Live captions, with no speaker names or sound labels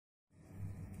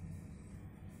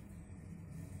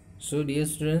So dear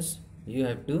students, you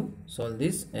have to solve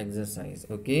this exercise.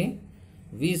 Okay,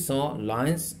 we saw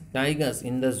lions, tigers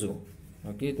in the zoo.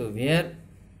 Okay, so where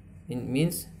in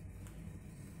means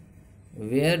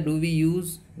where do we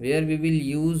use, where we will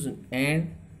use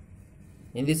and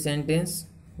in this sentence?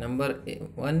 Number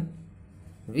 1,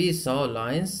 we saw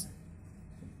lions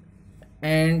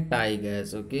and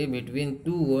tigers. Okay, between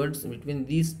two words, between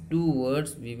these two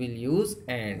words we will use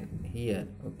and here.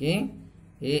 Okay,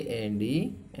 and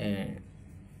and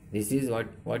this is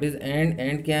what is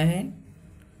and क्या है?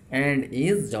 And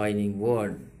is joining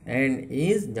word, and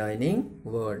is joining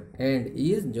word, and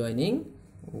is joining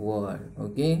word.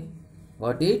 Okay,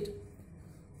 got it?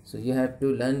 So you have to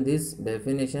learn this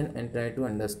definition and try to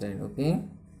understand. Okay,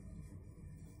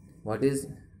 what is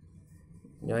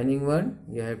joining word?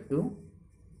 You have to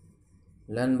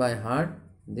learn by heart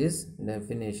this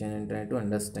definition and try to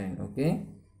understand. Okay,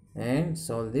 and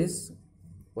solve this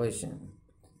question.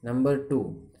 Number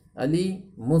 2, Ali,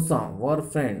 Musa were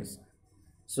friends.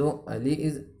 So Ali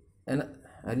is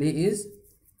a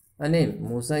name,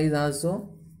 Musa is also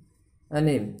a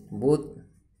name, both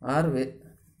are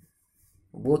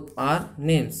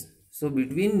names. So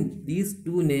between these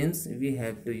two names we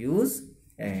have to use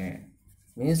and,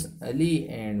 means Ali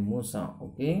and Musa.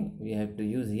 Okay, we have to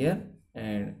use here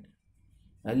and.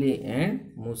 Ali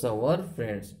and Musa were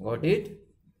friends. Got it?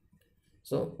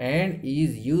 So and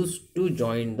is used to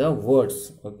join the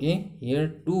words. Okay, here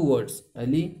two words,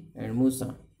 Ali and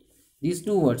Musa, these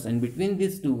two words, and between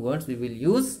these two words we will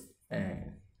use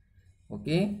and.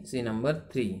 Okay, see number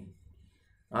 3,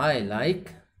 I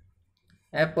like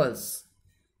apples,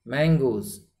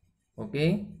 mangoes.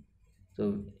 Okay,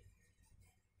 so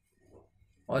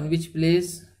on which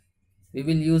place we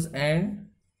will use and?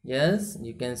 Yes,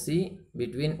 you can see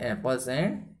between apples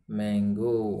and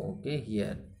mango. Okay,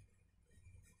 here.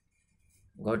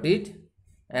 Got it?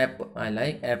 I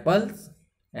like apples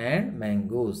and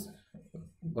mangoes.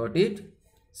 Got it?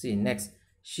 See next.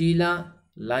 Sheila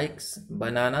likes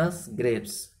bananas,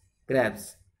 grapes.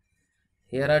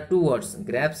 Here are two words,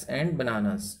 grapes and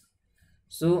bananas.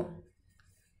 So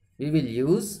we will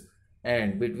use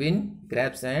and between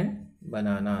grapes and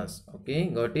bananas. Okay,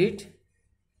 got it?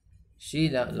 She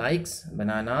likes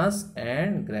bananas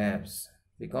and grapes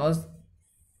because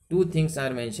two things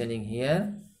are mentioning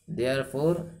here.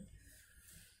 Therefore,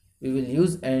 we will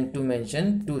use and to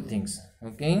mention two things.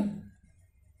 Okay.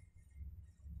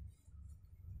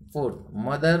 4th,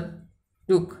 mother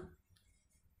took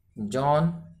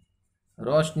John,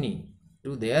 Roshni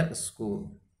to their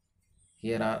school.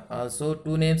 Here are also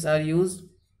two names are used,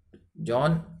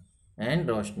 John and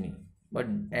Roshni, but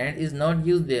and is not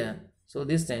used there. So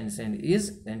this sentence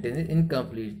is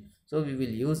incomplete. So we will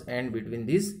use and between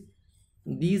these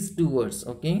two words.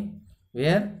 Okay,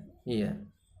 where? Here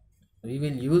we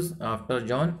will use after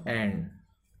John and.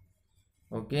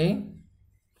 Okay,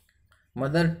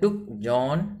 mother took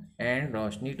John and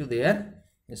Roshni to their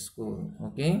school.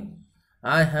 Okay,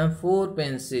 I have 4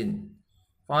 pencil,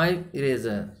 5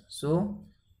 eraser. So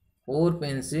 4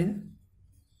 pencil,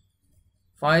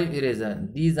 5 eraser.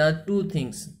 These are two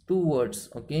things, two words.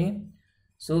 Okay,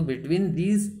 so between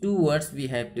these two words we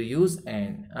have to use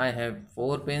and. I have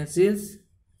 4 pencils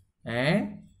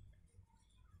and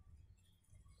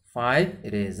 5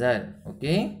 eraser.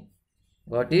 Okay,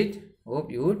 got it?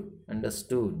 Hope you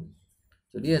understood.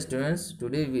 So dear students,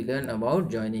 today we learn about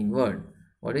joining word.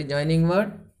 What is joining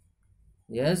word?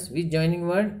 Yes, with joining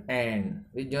word and.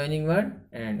 With joining word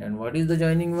and what is the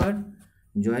joining word?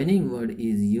 Joining word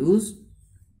is used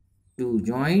to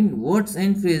join words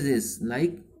and phrases.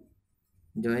 Like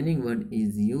joining word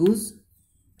is used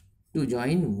to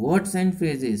join words and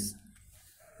phrases.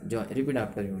 Repeat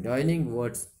after you. Joining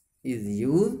word is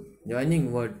used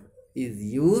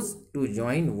to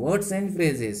join words and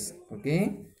phrases.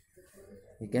 Okay,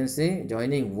 you can say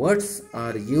joining words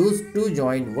are used to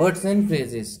join words and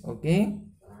phrases. Okay,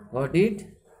 got it?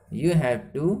 You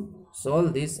have to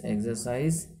solve this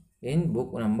exercise in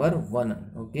book number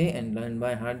 1. Okay, and learn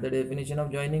by heart the definition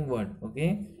of joining word.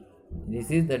 Okay,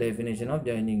 this is the definition of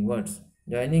joining words.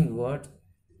 Joining word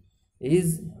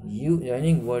is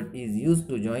used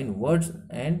to join words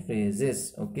and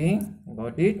phrases. Okay,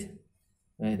 got it?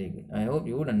 Very good. I hope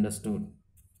you would understood.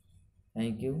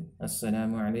 Thank you.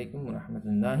 Assalamu alaikum wa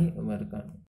rahmatullahi wa barakatuh.